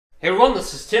Hey everyone,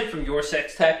 this is Tim from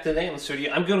YourSixTech. Today in the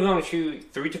studio, I'm going to show you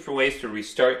 3 different ways to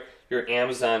restart your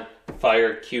Amazon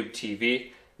Fire Cube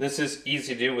TV. This is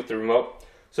easy to do with the remote.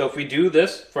 So if we do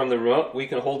this from the remote, we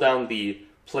can hold down the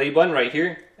play button right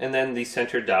here and then the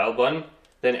center dial button.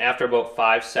 Then after about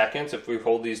 5 seconds, if we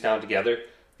hold these down together,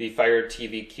 the Fire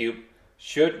TV Cube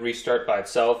should restart by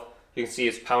itself. You can see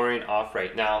it's powering off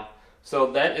right now.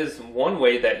 So that is one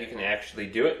way that you can actually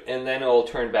do it, and then it will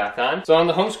turn back on. So on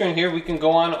the home screen here, we can go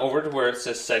on over to where it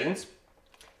says settings,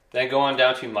 then go on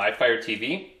down to My Fire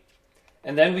TV,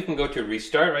 and then we can go to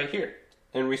restart right here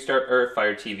and restart our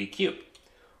Fire TV Cube,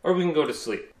 or we can go to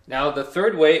sleep. Now the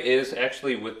third way is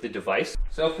actually with the device.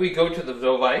 So if we go to the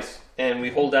device and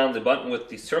we hold down the button with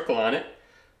the circle on it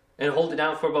and hold it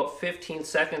down for about 15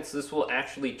 seconds, this will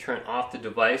actually turn off the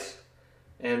device.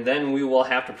 And then we will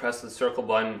have to press the circle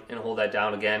button and hold that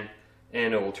down again,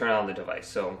 and it will turn on the device.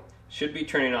 So it should be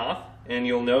turning off, and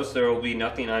you'll notice there will be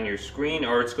nothing on your screen,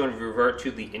 or it's going to revert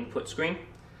to the input screen.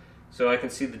 So I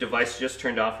can see the device just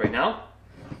turned off right now.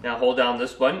 Now hold down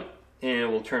this button and it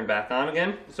will turn back on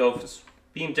again. So if it's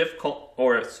being difficult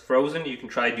or it's frozen, you can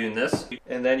try doing this,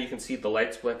 and then you can see the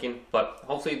lights blinking. But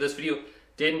hopefully this video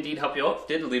did indeed help you out. If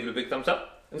it did, leave it a big thumbs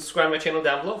up and subscribe to my channel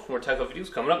down below for more tech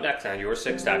videos coming up next on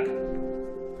YourSixTech.